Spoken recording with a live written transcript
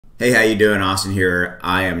Hey, how you doing? Austin here.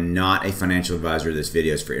 I am not a financial advisor. This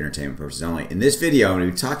video is for entertainment purposes only. In this video, I'm going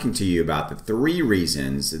to be talking to you about the 3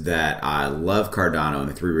 reasons that I love Cardano and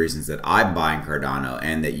the 3 reasons that I'm buying Cardano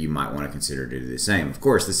and that you might want to consider to do the same. Of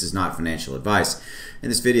course, this is not financial advice,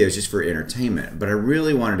 and this video is just for entertainment, but I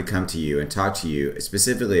really wanted to come to you and talk to you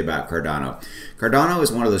specifically about Cardano. Cardano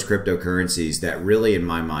is one of those cryptocurrencies that really, in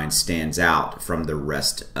my mind, stands out from the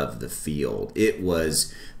rest of the field. It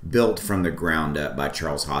was built from the ground up by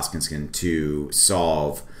Charles Hoskinson to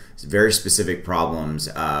solve very specific problems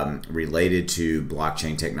related to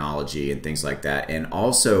blockchain technology and things like that, and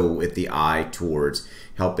also with the eye towards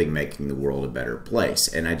helping making the world a better place.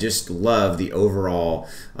 And I just love the overall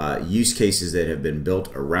use cases that have been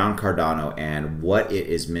built around Cardano and what it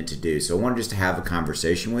is meant to do. So I wanted just to have a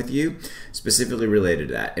conversation with you specifically related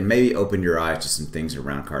to that and maybe open your eyes to some things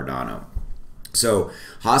around Cardano. So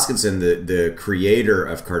Hoskinson, the creator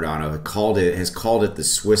of Cardano, has called it the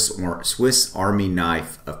Swiss Army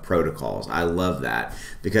knife of protocols. I love that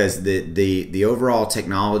because the overall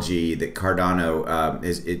technology that Cardano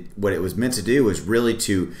what it was meant to do was really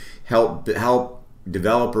to help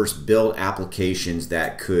developers build applications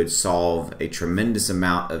that could solve a tremendous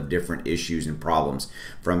amount of different issues and problems,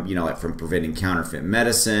 from from preventing counterfeit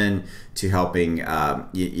medicine to helping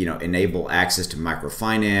enable access to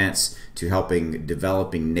microfinance, to helping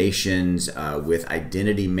developing nations with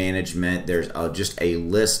identity management. There's just a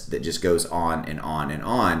list that just goes on and on and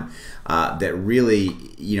on that really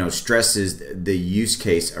stresses the use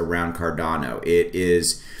case around Cardano. It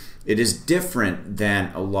is different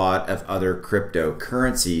than a lot of other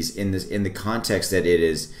cryptocurrencies in the context that it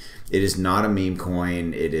is not a meme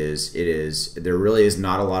coin. There really is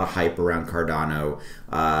not a lot of hype around Cardano.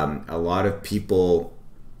 A lot of people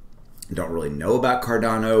don't really know about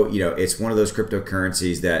Cardano. It's one of those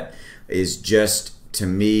cryptocurrencies that is just, to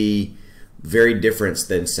me, very different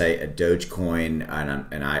than, say, a Dogecoin,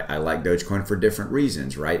 and I like Dogecoin for different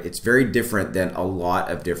reasons, right? It's very different than a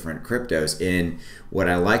lot of different cryptos, and what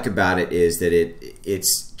I like about it is that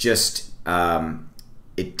it's just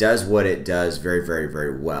it does what it does very, very,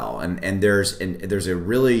 very well. And there's a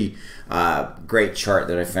really great chart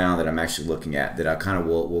that I found that I'm actually looking at that I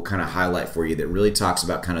will kind of highlight for you that really talks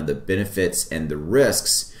about kind of the benefits and the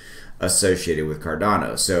risks associated with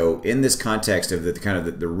Cardano. So in this context of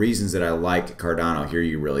the reasons that I like Cardano, here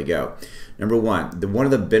you really go. Number one, one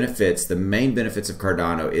of the benefits, the main benefits of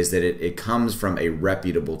Cardano is that it comes from a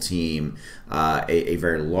reputable team, a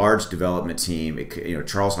very large development team.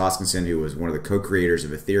 Charles Hoskinson, who was one of the co-creators of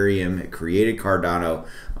Ethereum, created Cardano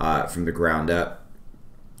from the ground up.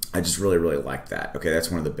 I just really, really like that. Okay, that's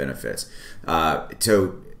one of the benefits.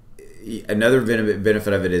 Another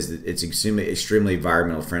benefit of it is that it's extremely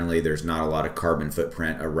environmental friendly. There's not a lot of carbon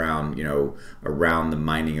footprint around the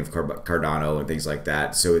mining of Cardano and things like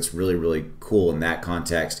that. So it's really, really cool in that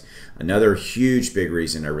context. Another huge big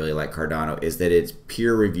reason I really like Cardano is that it's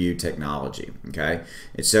peer-reviewed technology. Okay,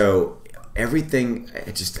 and so everything, I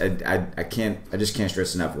just can't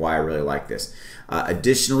stress enough why I really like this.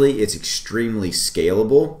 Additionally, it's extremely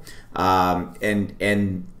scalable,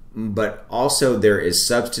 but also there is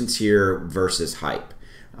substance here versus hype.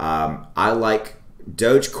 I like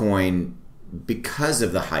Dogecoin because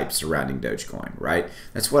of the hype surrounding Dogecoin, right?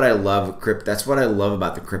 That's what I love. That's what I love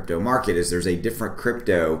about the crypto market, is there's a different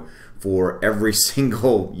crypto for every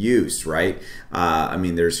single use, right? I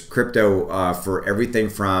mean, there's crypto for everything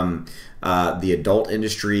from the adult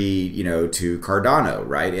industry, to Cardano,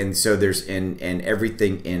 right? And so there's and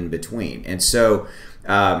everything in between. And so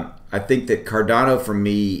I think that Cardano for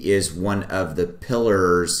me is one of the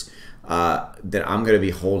pillars that I'm going to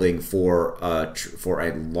be holding for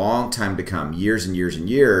a long time to come, years and years and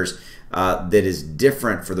years. That is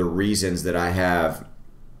different for the reasons that I have,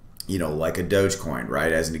 like a Dogecoin,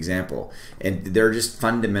 right, as an example. And they're just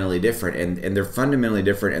fundamentally different, and they're fundamentally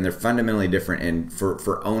different, and they're fundamentally different, and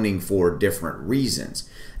for owning for different reasons.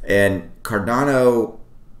 And Cardano,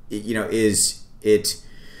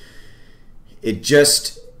 it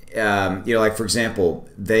just like, for example,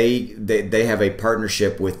 they have a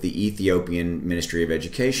partnership with the Ethiopian Ministry of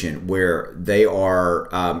Education, where they are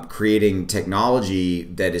creating technology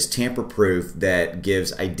that is tamper-proof, that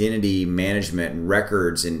gives identity management and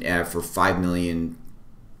records for 5 million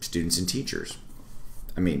students and teachers.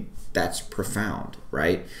 I mean, that's profound,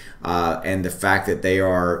 right? And the fact that they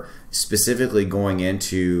are specifically going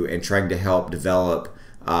into and trying to help develop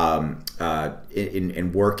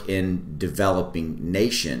and work in developing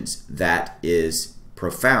nations, that is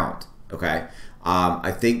profound. Okay,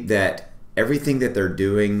 I think that everything that they're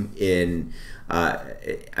doing in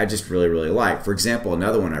I just really like. For example,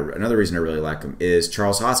 another reason I really like him is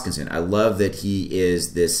Charles Hoskinson. I love that he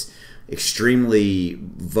is this extremely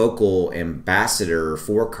vocal ambassador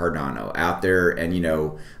for Cardano out there, and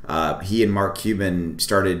he and Mark Cuban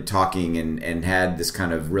started talking and had this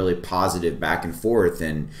kind of really positive back and forth,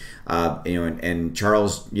 and and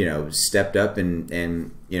Charles stepped up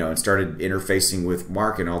and started interfacing with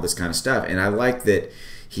Mark and all this kind of stuff. And I like that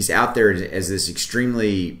he's out there as this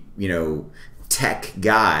extremely tech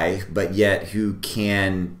guy, but yet who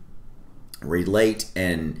can relate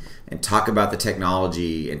and talk about the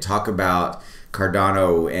technology and talk about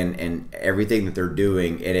Cardano and everything that they're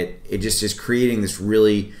doing, and it just is creating this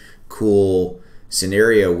really cool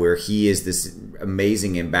scenario where he is this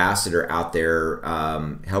amazing ambassador out there,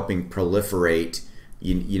 helping proliferate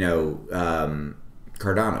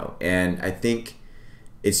Cardano. And I think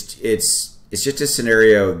it's just a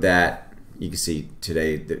scenario that you can see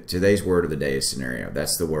today. Today's word of the day is scenario.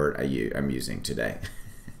 That's the word I'm using today.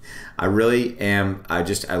 I really am. I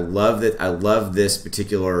love that. I love this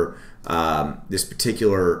particular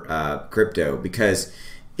crypto because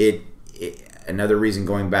another reason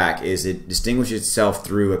going back is it distinguishes itself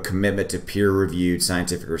through a commitment to peer-reviewed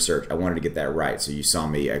scientific research. I wanted to get that right, so you saw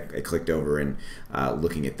me. I clicked over and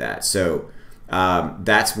looking at that. So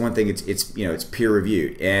that's one thing. It's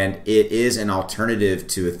peer-reviewed, and it is an alternative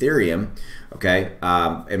to Ethereum. Okay,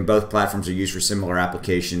 and both platforms are used for similar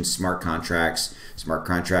applications. Smart contracts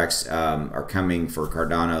are coming for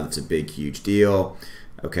Cardano. That's a big, huge deal.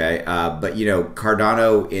 Okay, but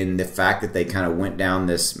Cardano, in the fact that they kind of went down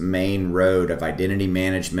this main road of identity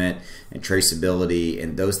management and traceability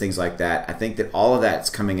and those things like that, I think that all of that's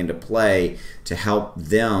coming into play to help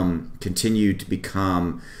them continue to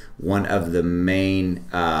become one of the main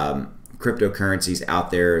cryptocurrencies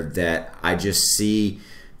out there that I just see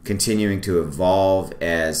continuing to evolve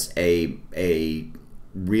as a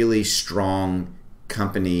really strong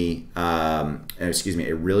company, a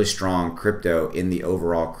really strong crypto in the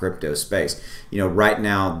overall crypto space. Right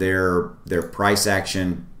now their price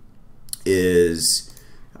action is,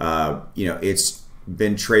 it's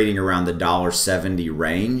been trading around the $1.70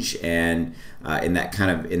 range, and in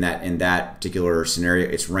that particular scenario,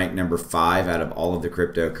 it's ranked number 5 out of all of the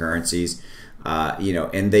cryptocurrencies.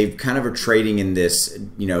 And they kind of are trading in this,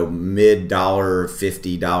 mid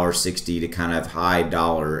 $1.50, $1.60 to kind of high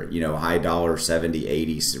 $1.70,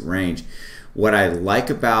 80 range. What I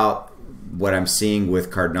like about what I'm seeing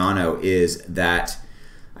with Cardano is that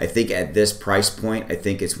I think at this price point, I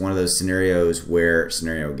think it's one of those scenarios where,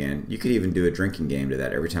 you could even do a drinking game to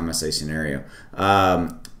that every time I say scenario.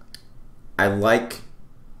 I like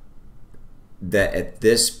that at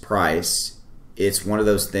this price, it's one of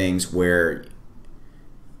those things where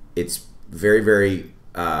it's very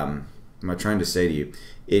what am I trying to say to you?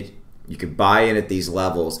 You could buy in at these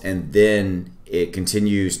levels, and then it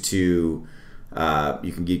continues to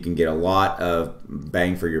you can get a lot of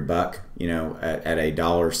bang for your buck, at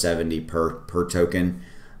 $1.70 per token,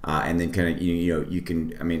 and then kind of you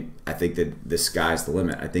can. I mean, I think that the sky's the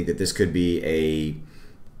limit. I think that this could be a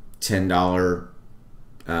 $10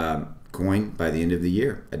 coin by the end of the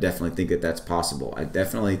year. I definitely think that that's possible. I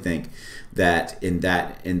definitely think that in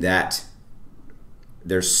that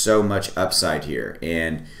there's so much upside here.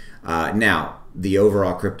 And now the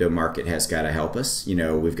overall crypto market has got to help us.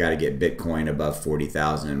 We've got to get Bitcoin above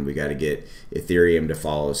 40,000. We got to get Ethereum to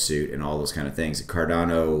follow suit and all those kind of things.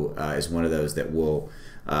 Cardano is one of those that will,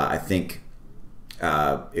 I think,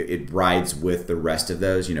 it rides with the rest of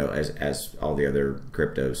those, as all the other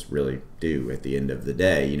cryptos really do at the end of the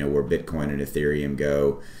day. Where Bitcoin and Ethereum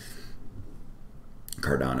go,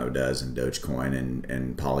 Cardano does, and Dogecoin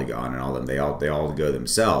and Polygon and all of them, they all go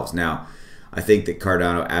themselves. Now, I think that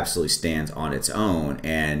Cardano absolutely stands on its own,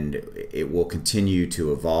 and it will continue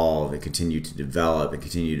to evolve and continue to develop and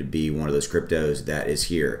continue to be one of those cryptos that is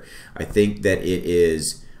here. I think that it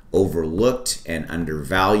is overlooked and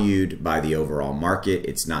undervalued by the overall market.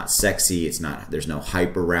 It's not sexy. There's no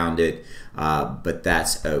hype around it, but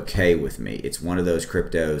that's okay with me. It's one of those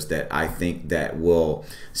cryptos that I think that will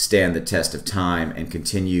stand the test of time and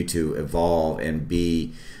continue to evolve and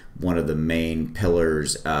be one of the main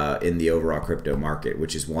pillars in the overall crypto market,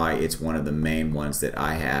 which is why it's one of the main ones that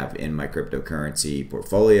I have in my cryptocurrency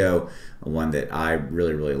portfolio, one that I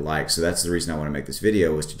really like. So that's the reason I want to make this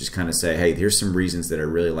video, was to just kind of say, hey, here's some reasons that I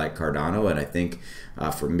really like Cardano, and I think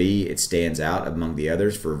for me it stands out among the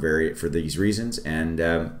others for these reasons. And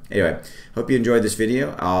anyway, hope you enjoyed this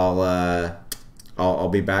video. I'll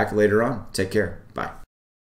be back later on. Take care.